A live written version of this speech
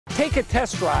Take a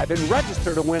test drive and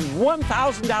register to win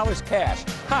 $1,000 cash.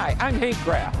 Hi, I'm Hank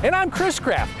Graff. And I'm Chris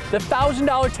Graff. The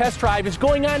 $1,000 test drive is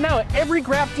going on now at every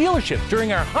Graff dealership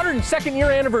during our 102nd year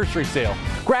anniversary sale.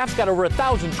 Graff's got over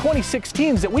 1,000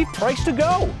 2016s that we've priced to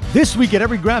go. This week at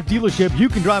every Graff dealership, you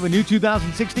can drive a new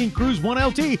 2016 Cruze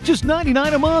 1LT, just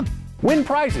 $99 a month. Win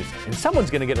prizes, and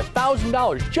someone's going to get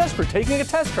 $1,000 just for taking a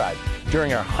test drive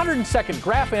during our 102nd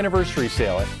Graff anniversary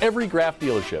sale at every Graff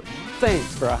dealership.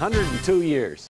 Thanks for 102 years.